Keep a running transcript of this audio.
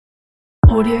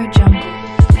Audio Jungle.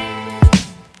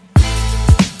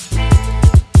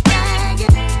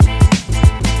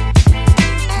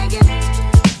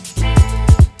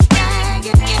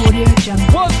 Audio Jungle.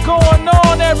 What's going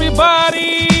on,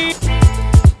 everybody?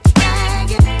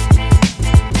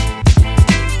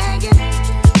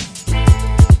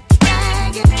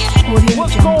 Audio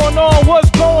What's Jungle. going on?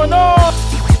 What's going on?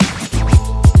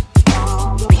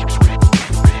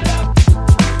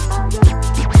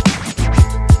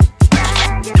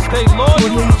 Stay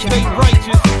loyal, stay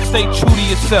righteous, stay true to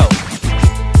yourself.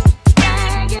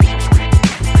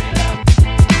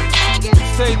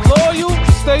 Stay loyal,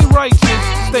 stay righteous,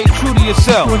 stay true to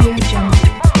yourself. Audio Jungle.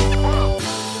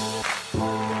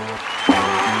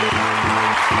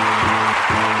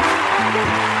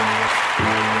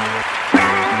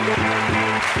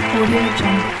 Audio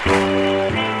Jungle.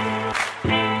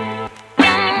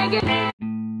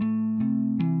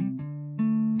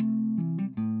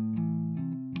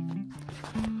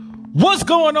 What's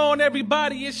going on,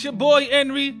 everybody? It's your boy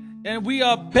Henry, and we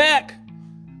are back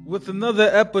with another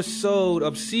episode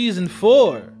of season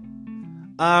 4.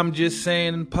 I'm just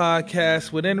saying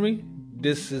podcast with Henry.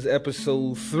 This is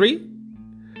episode 3.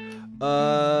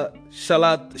 Shout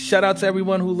out to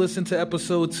everyone who listened to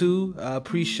episode 2. I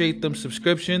appreciate them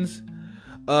subscriptions.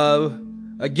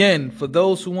 Again, for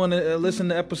those who want to listen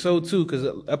to episode 2, because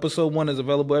episode 1 is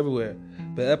available everywhere,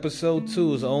 but episode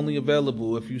 2 is only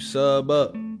available if you sub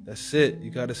up. That's it.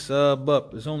 You gotta sub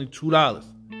up. It's only $2.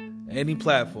 Any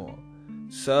platform.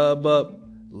 Sub up,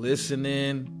 listen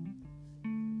in,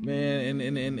 man,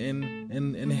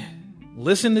 and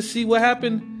listen to see what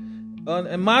happened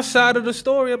on my side of the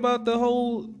story about the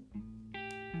whole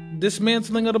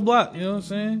dismantling of the block. You know what I'm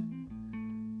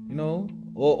saying? You know,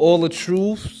 all the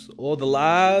truths, all the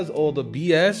lies, all the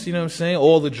BS. You know what I'm saying?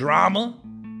 All the drama.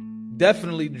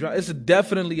 It's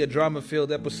definitely a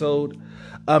drama-filled episode.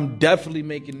 I'm definitely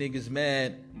making niggas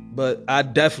mad, but I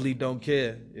definitely don't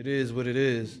care. It is what it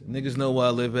is. Niggas know where I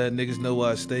live at. Niggas know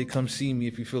where I stay. Come see me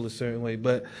if you feel a certain way.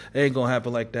 But it ain't gonna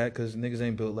happen like that, because niggas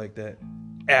ain't built like that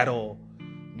at all.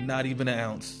 Not even an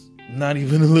ounce. Not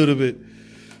even a little bit.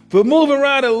 But moving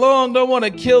right along, don't want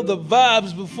to kill the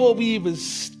vibes before we even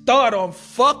start on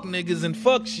fuck niggas and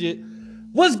fuck shit.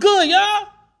 What's good, y'all?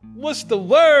 What's the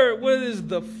word? What is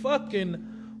the fucking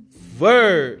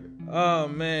word? Oh,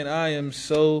 man, I am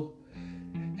so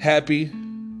happy.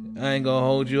 I ain't gonna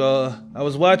hold you all. I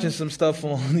was watching some stuff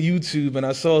on YouTube, and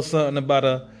I saw something about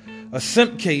a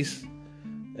simp case.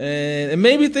 And it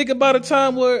made me think about a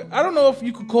time where, I don't know if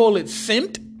you could call it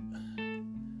simped,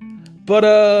 but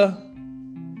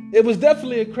it was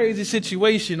definitely a crazy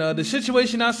situation. The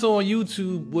situation I saw on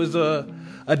YouTube was a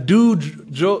dude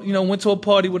went to a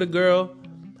party with a girl.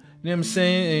 You know what I'm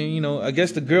saying? And, I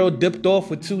guess the girl dipped off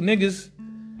with 2 niggas.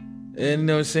 And, you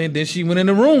know what I'm saying? Then she went in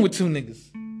the room with 2 niggas.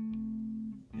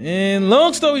 And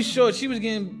long story short, she was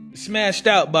getting smashed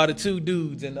out by the 2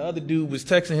 dudes. And the other dude was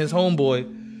texting his homeboy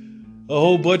a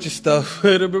whole bunch of stuff.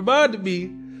 It reminded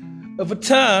me of a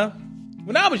time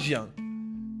when I was young.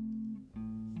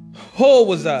 How old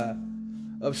was I?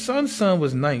 If son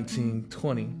was 19,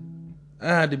 20, I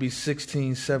had to be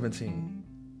 16, 17.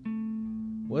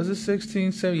 Was it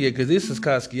 16, 17? Yeah, because this is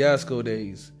Kosciuszko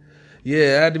days.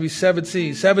 Yeah, I had to be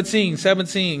 17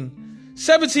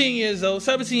 years old,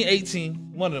 17,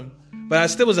 18, one of them. But I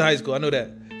still was in high school, I know that.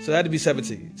 So I had to be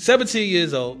 17. 17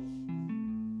 years old.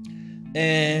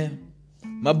 And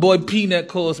my boy Peanut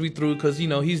calls me through because,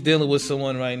 he's dealing with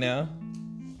someone right now.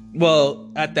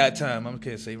 Well, at that time, I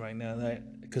can't say right now, right?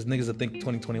 Because niggas will think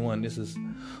 2021. This is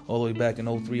all the way back in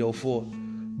 03, 04.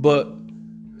 But,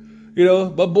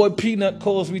 my boy Peanut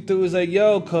calls me through. He's like,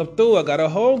 yo, come through. I got a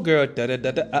homegirl.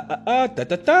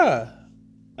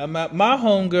 I'm at my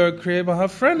homegirl crib and her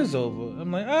friend is over.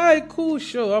 I'm like, all right, cool,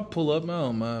 sure. I'll pull up. I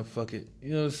don't mind. Fuck it.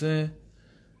 You know what I'm saying?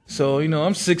 So,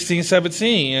 I'm 16,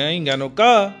 17. I ain't got no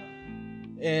car.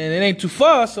 And it ain't too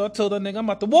far. So I told that nigga I'm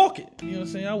about to walk it. You know what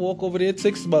I'm saying? I walk over there. It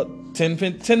takes about 10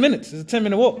 minutes. It's a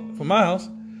 10-minute walk from my house.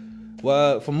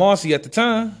 Well, from Marcy at the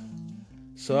time.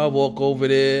 So I walk over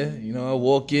there, I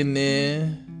walk in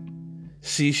there,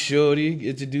 see shorty,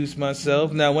 introduce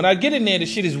myself. Now, when I get in there, the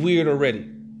shit is weird already.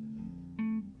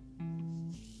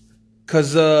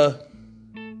 Because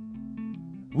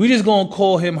we just gonna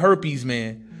call him Herpes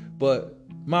Man. But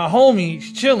my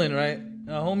homie's chilling, right?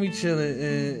 My homie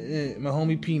chilling, my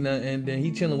homie Peanut, and then he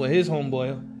chilling with his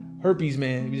homeboy, Herpes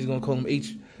Man. We just gonna call him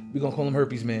we gonna call him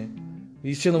Herpes Man.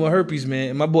 He's chilling with Herpes Man.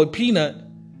 And my boy Peanut,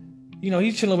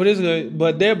 he's chilling with his guy,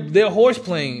 but they're horse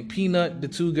playing. Peanut, the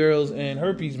 2 girls, and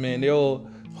Herpes Man, they're all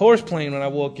horse playing when I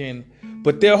walk in.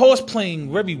 But they're horse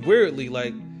playing very weirdly.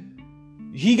 Like,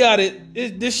 he got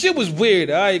it. This shit was weird.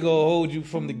 I ain't gonna hold you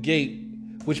from the gate,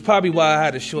 which probably why I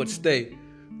had a short stay.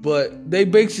 But they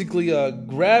basically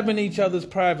grabbing each other's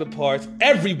private parts.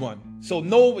 Everyone. So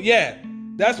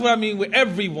that's what I mean with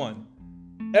everyone.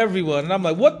 Everyone. And I'm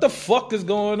like, what the fuck is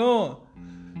going on?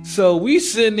 So we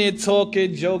sitting there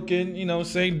talking, joking, you know,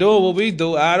 saying, doing what we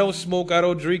do. I don't smoke, I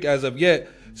don't drink as of yet.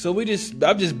 So I'm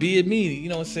just being me, you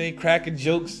know what I'm saying? Cracking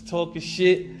jokes, talking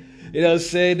shit. You know what I'm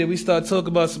saying? Then we start talking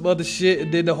about some other shit.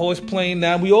 And then the horse playing.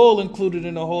 Now we all included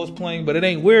in the horse playing, but it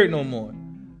ain't weird no more.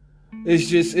 It's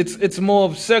just, it's more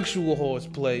of sexual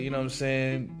horseplay, you know what I'm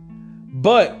saying?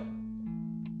 But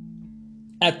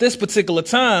at this particular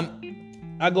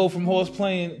time, I go from horse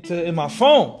playing to in my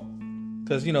phone.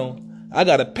 Because, you know, I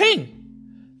got a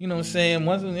ping. You know what I'm saying?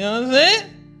 Once, you know what I'm saying?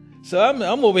 So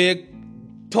I'm over here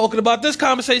talking about this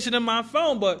conversation in my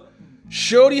phone, but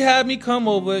Shorty had me come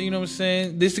over, you know what I'm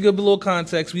saying? This to give a little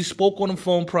context. We spoke on the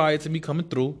phone prior to me coming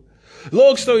through.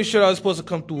 Long story short, I was supposed to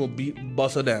come through and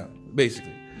bust her down,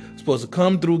 basically. I was supposed to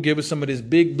come through, give her some of this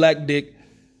big black dick,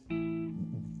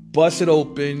 bust it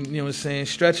open, you know what I'm saying?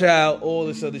 Stretch her out, all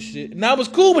this other shit. And I was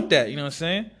cool with that, you know what I'm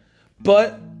saying?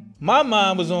 But my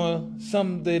mind was on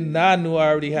something I knew I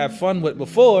already had fun with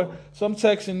before. So I'm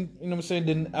texting, you know what I'm saying?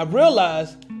 Then I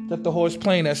realized that the horse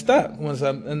playing had stopped.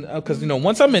 Because, you know,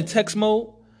 once I'm in text mode,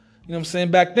 you know what I'm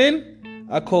saying? Back then,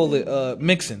 I call it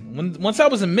mixing. Once I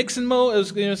was in mixing mode, it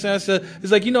was, you know what I'm saying?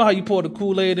 It's like, you know how you pour the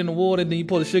Kool-Aid in the water, then you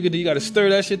pour the sugar, then you got to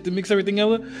stir that shit to mix everything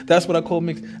over? That's what I call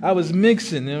mix. I was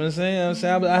mixing, you know what I'm saying? You know what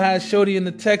I'm saying? I had Shorty in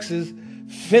the Texas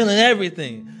feeling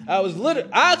everything. I was nope.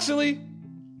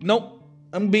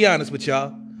 I'm gonna be honest with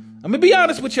y'all.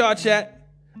 Chat.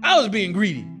 I was being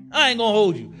greedy. I ain't gonna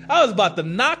hold you. I was about to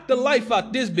knock the life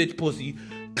out this bitch pussy,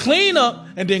 clean up,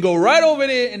 and then go right over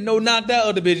there and knock that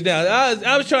other bitch down.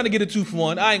 I was trying to get a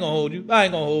 2-for-1. I ain't gonna hold you.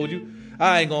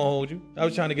 I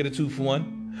was trying to get a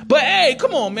 2-for-1. But hey,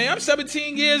 come on, man. I'm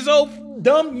 17 years old,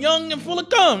 dumb, young, and full of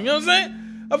cum. You know what I'm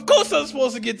saying? Of course I'm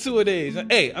supposed to get 2 of these.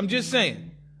 Hey, I'm just saying.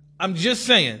 When you're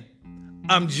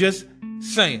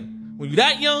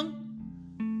that young,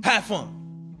 have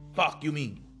fun. Fuck you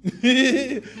mean.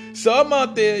 So I'm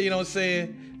out there, you know what I'm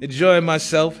saying, enjoying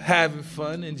myself, having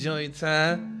fun, enjoying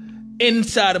time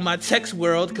inside of my text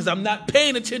world because I'm not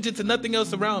paying attention to nothing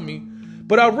else around me.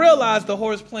 But I realized the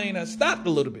horse playing has stopped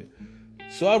a little bit.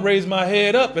 So I raise my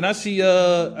head up and I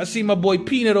see my boy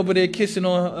Peanut over there kissing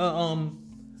on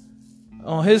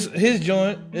his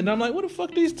joint, and I'm like, where the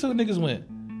fuck these 2 niggas went?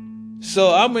 So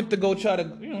I went to go try to, you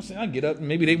know what I'm saying, I get up and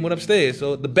maybe they went upstairs.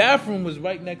 So the bathroom was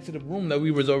right next to the room that we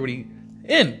was already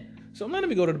in. So I'm letting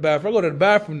me go to the bathroom. I go to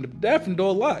the bathroom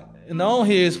door locked. And all I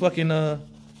hear is fucking, I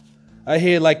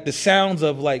hear like the sounds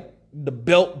of like the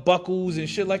belt buckles and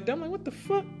shit like that. I'm like, what the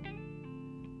fuck?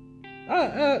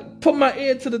 I put my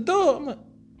ear to the door. I'm like,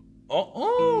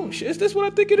 oh shit, is this what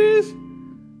I think it is?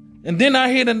 And then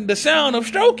I hear the sound of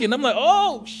stroking. I'm like,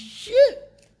 oh shit.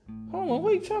 Hold on,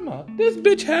 wait, time out. This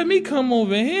bitch had me come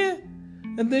over here,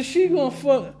 and then she gonna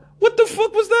fuck. What the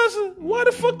fuck was that? Why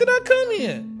the fuck did I come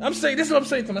here? This is what I'm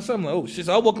saying to myself. I'm like, oh shit,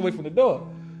 so I walk away from the door.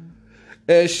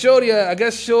 Shorty, I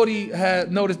guess Shorty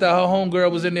had noticed that her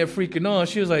homegirl was in there freaking on.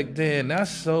 She was like, damn,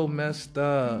 that's so messed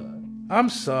up. I'm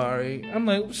sorry. I'm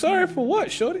like, sorry for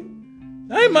what, Shorty?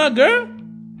 That ain't my girl.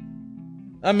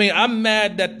 I mean, I'm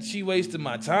mad that she wasted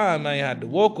my time. I ain't had to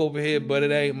walk over here, but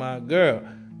it ain't my girl.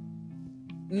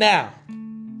 Now,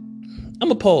 I'm going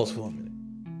to pause for a minute.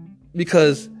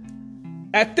 Because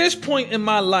at this point in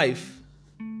my life,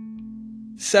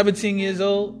 17 years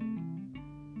old,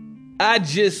 I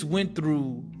just went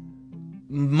through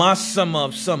my summer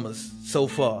of summers so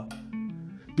far.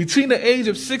 Between the age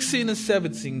of 16 and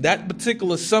 17, that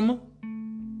particular summer,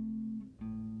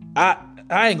 I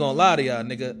ain't gonna lie to y'all,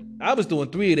 nigga. I was doing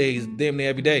 3 days damn near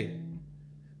every day.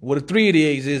 What a 3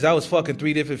 days is, I was fucking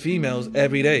 3 different females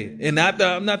every day. And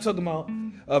I'm not talking about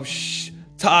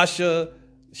Tasha,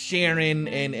 Sharon,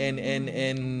 and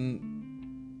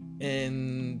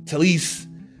Talise.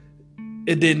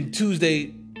 And then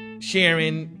Tuesday,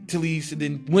 Sharon, Talise, and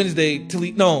then Wednesday,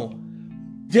 Talise. No.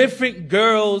 Different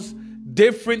girls,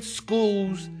 different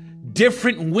schools,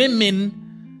 different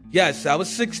women. Yes, I was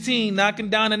 16, knocking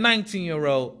down a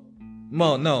 19-year-old.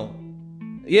 No.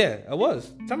 Yeah, I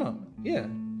was. Time out. Yeah,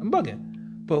 I'm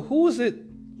bugging. But who was it?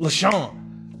 LaShawn.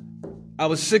 I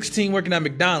was 16 working at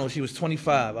McDonald's. She was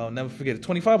 25. I'll never forget it.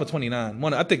 25 or 29.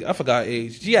 I forgot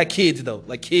age. She had kids, though.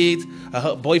 Like kids,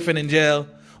 her boyfriend in jail,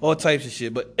 all types of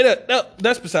shit. But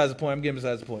that's besides the point. I'm getting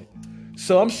besides the point.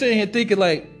 So I'm sitting here thinking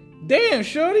like, damn,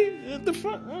 shorty, what the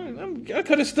fuck? I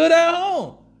could have stood at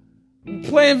home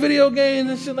playing video games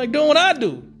and shit, like doing what I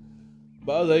do.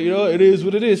 But I was like, it is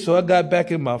what it is. So I got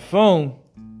back in my phone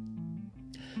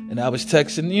and I was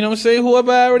texting, what I'm saying,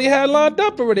 whoever I already had lined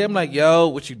up already. I'm like, yo,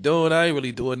 what you doing? I ain't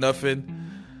really doing nothing.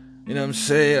 You know what I'm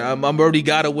saying? I'm already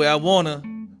got it where I wanna.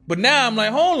 But now I'm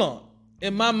like, hold on.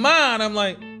 In my mind, I'm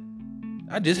like,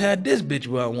 I just had this bitch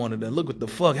where I wanted her. Look what the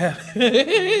fuck happened.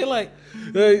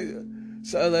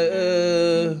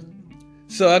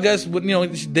 So I guess,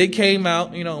 they came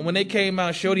out, when they came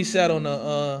out, Shorty sat on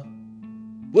the,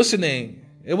 what's the name?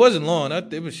 It wasn't long.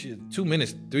 It was 2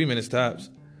 minutes, 3 minutes tops.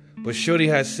 But Shorty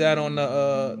had sat on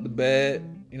the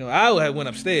bed. I had went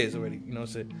upstairs already, what I'm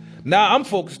saying? Now I'm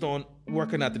focused on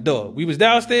working out the door. We was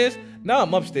downstairs. Now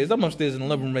I'm upstairs. I'm upstairs in the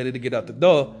living room ready to get out the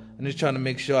door. I'm just trying to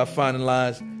make sure I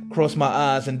finalize, cross my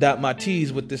I's and dot my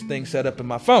T's with this thing set up in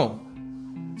my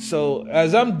phone. So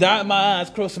as I'm dotting my I's,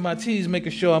 crossing my T's,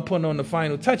 making sure I'm putting on the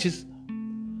final touches,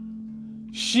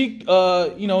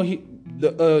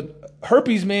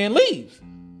 herpes man leaves.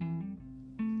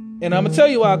 And I'm gonna tell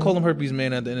you why I call him herpes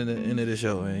man at the end of the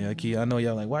show. Man. I know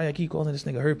y'all like, why I keep calling this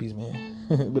nigga herpes man?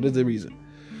 But there's a reason.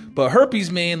 But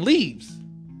herpes man leaves.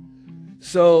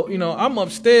 So, I'm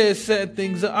upstairs setting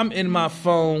things up. I'm in my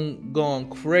phone going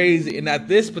crazy. And at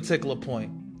this particular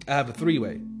point, I have a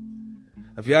 3-way.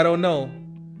 If y'all don't know,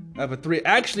 I have a 3.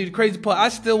 Actually, the crazy part, I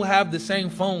still have the same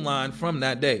phone line from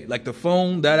that day. Like the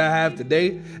phone that I have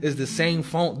today is the same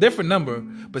phone, different number,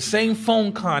 but same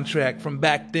phone contract from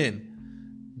back then.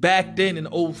 Back then in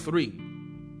 03.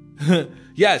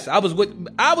 Yes, I was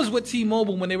with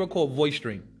T-Mobile when they were called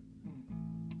VoiceStream.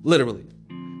 Literally.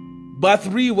 By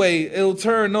 3-way, it'll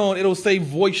turn on, it'll say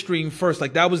VoiceStream first.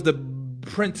 Like that was the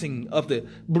printing of the,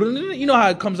 how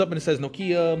it comes up and it says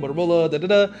Nokia,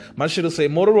 Motorola, My shit'll say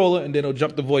Motorola and then it'll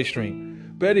jump to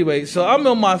VoiceStream. But anyway, so I'm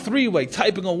on my 3-way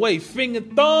typing away. Finger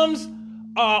thumbs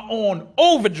are on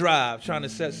overdrive trying to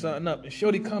set something up. And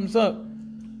Shorty comes up.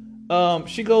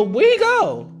 She go, where he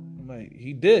go? I'm like,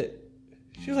 he did.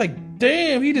 She was like,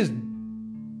 damn.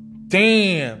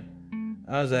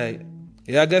 I was like,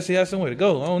 yeah, I guess he has somewhere to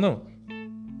go. I don't know.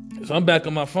 So I'm back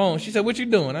on my phone. She said, what you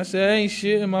doing? I said, I ain't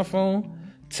shit in my phone.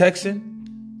 Texting,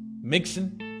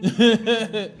 mixing.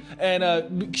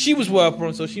 And she was where I'm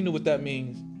from, so she knew what that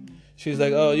means. She was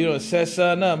like, oh, you done set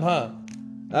something up, huh?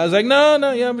 I was like,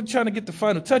 no, yeah, I've been trying to get the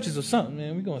final touches or something,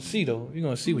 man. We're going to see, though. We're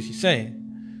going to see what she's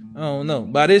saying. I don't know.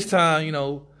 By this time,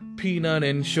 Peanut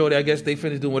and Shorty, I guess they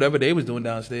finished doing whatever they was doing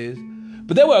downstairs.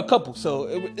 But there were a couple, so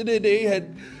it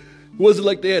wasn't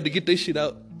like they had to get their shit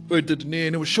out right at the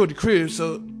end. It was Shorty crib,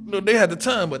 so they had the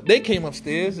time. But they came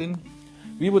upstairs and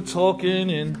we were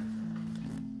talking, and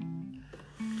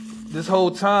this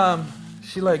whole time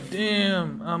she like,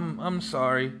 damn, I'm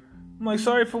sorry. I'm like,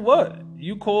 sorry for what?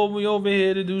 You called me over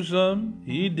here to do something.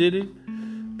 He did it.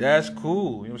 That's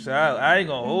cool. You know what I'm saying? I ain't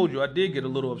gonna hold you. I did get a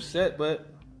little upset, but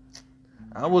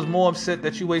I was more upset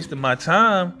that you wasted my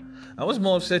time. I was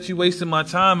more upset you wasted my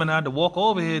time and I had to walk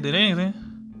over here than anything.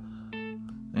 You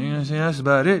know what I'm saying? That's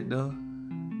about it, though. You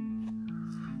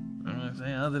know what I'm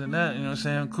saying? Other than that, you know what I'm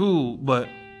saying? Cool. But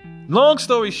long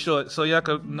story short, so y'all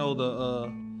could know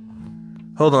the...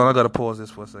 Hold on, I gotta pause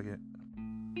this for a second.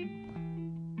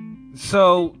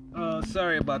 So,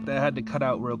 sorry about that. I had to cut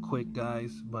out real quick,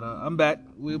 guys. But I'm back.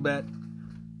 We're back.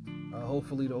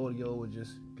 Hopefully the audio will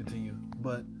just continue.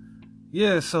 But,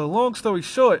 yeah, so long story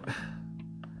short,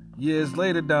 years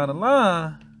later down the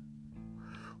line,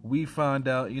 we find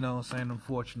out,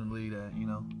 unfortunately that,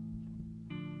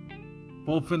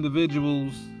 both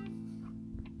individuals,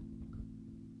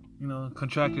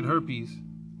 contracted herpes.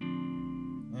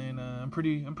 And I'm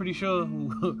pretty sure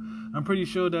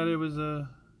that it was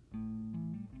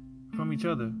from each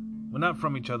other. Well, not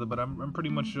from each other, but I'm pretty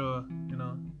much sure,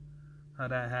 how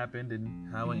that happened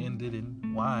and how it ended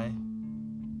and why.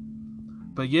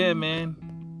 But yeah, man,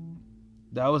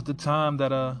 that was the time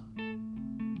that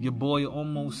your boy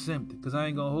almost simped. Because I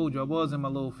ain't gonna hold you, I was in my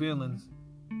little feelings.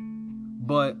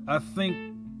 But I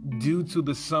think due to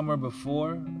the summer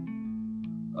before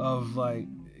of like,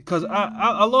 because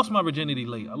I lost my virginity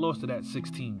late. I lost it at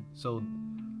 16. So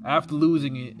after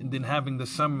losing it and then having the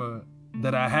summer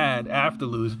that I had after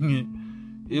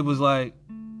losing it was like,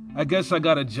 I guess I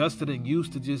got adjusted and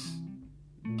used to just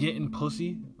getting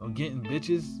pussy or getting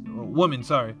bitches or women,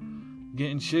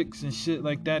 getting chicks and shit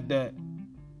like that. That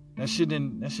shit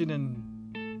didn't. It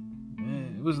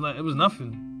was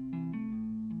nothing.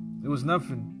 It was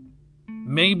nothing.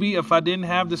 Maybe if I didn't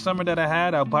have the summer that I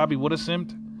had, I probably would have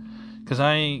simped. Cause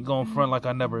I ain't going front like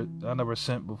I never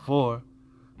simped before.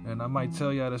 And I might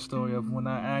tell y'all the story of when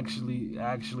I actually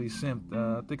simped.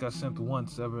 I think I simped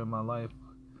once ever in my life.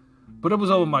 But it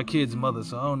was over my kid's mother,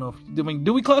 so I don't know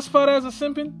do we classify that as a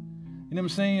simping? You know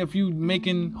what I'm saying? If you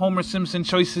making Homer Simpson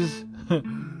choices,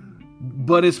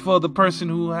 but it's for the person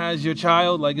who has your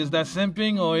child, like, is that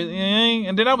simping or it ain't?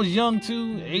 And then I was young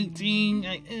too, 18.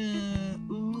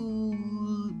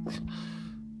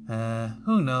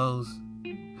 Who knows?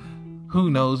 Who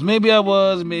knows? Maybe I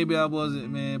was, maybe I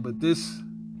wasn't, man. But this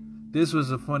was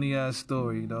a funny ass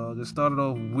story, dog. It started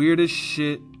off weird as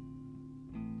shit,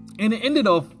 and it ended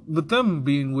off with them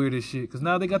being weird as shit, because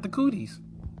now they got the cooties.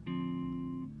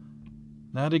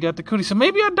 So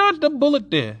maybe I dodged a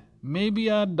bullet there. Maybe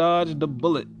I dodged a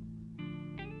bullet.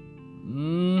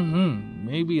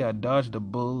 Maybe I dodged a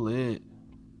bullet.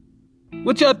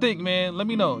 What y'all think, man? Let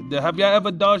me know. Have y'all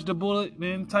ever dodged a bullet,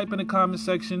 man? Type in the comment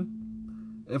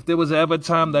section if there was ever a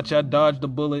time that y'all dodged a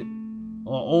bullet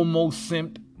or almost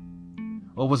simped,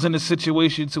 or was in a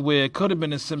situation to where it could have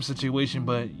been a simp situation,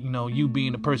 but, you know, you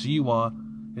being the person you are,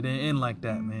 it didn't end like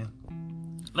that, man.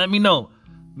 Let me know.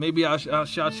 Maybe I'll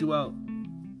shout you out.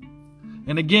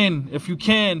 And again, if you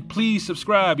can, please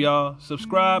subscribe, y'all.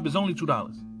 Subscribe is only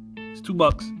 $2. It's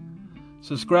 $2.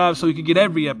 Subscribe so you can get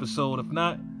every episode. If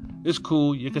not, it's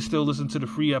cool. You can still listen to the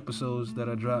free episodes that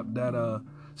I drop. That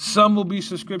some will be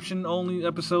subscription only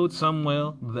episodes, some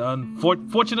will.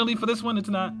 Unfortunately for this one, it's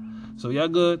not. So y'all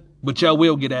good, but y'all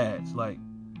will get ads. Like,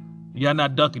 y'all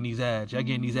not ducking these ads. Y'all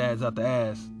getting these ads out the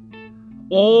ass.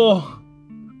 All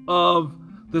of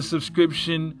the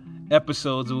subscription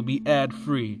episodes will be ad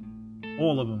free.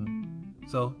 All of them.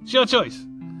 So it's your choice.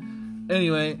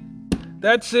 Anyway,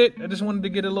 that's it. I just wanted to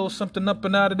get a little something up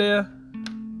and out of there,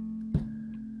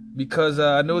 because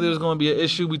I know there's going to be an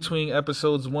issue between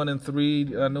episodes 1 and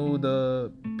 3. I know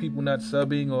the people not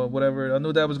subbing or whatever. I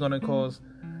knew that was going to cause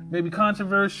maybe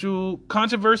controversy,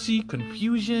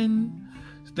 confusion,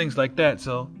 things like that.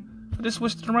 So I just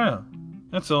switched it around.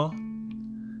 That's all.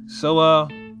 So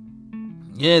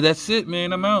yeah, that's it,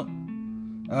 man. I'm out.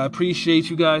 I appreciate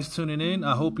you guys tuning in.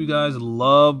 I hope you guys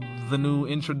love the new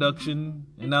introduction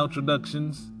and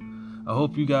outroductions. I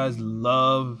hope you guys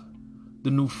love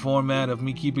the new format of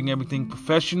me keeping everything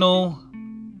professional.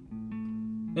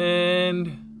 And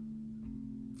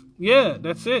yeah,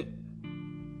 that's it.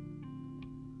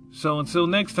 So until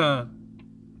next time,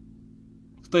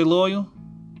 stay loyal,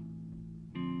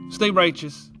 stay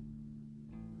righteous,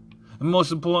 and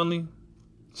most importantly,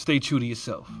 stay true to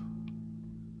yourself.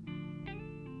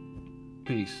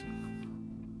 Peace.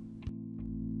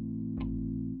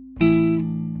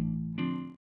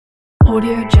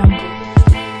 Audio Jungle.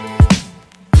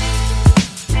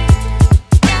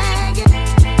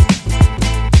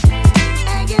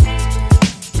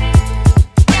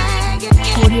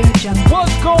 Audio Jungle.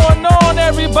 What's going on,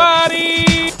 everybody?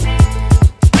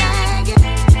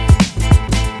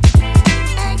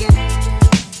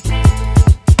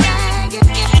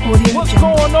 Audio What's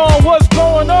Jungle. going on? What's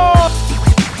going on?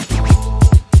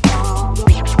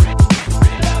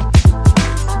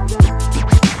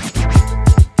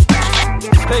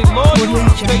 Stay loyal,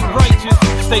 stay righteous,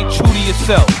 stay true to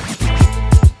yourself.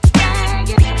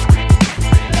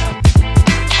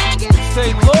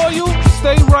 Stay loyal,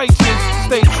 stay righteous,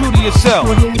 stay true to yourself.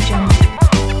 Audio Jungle.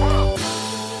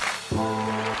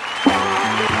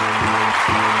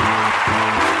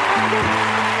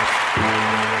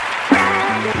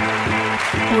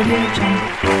 Audio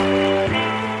Jungle.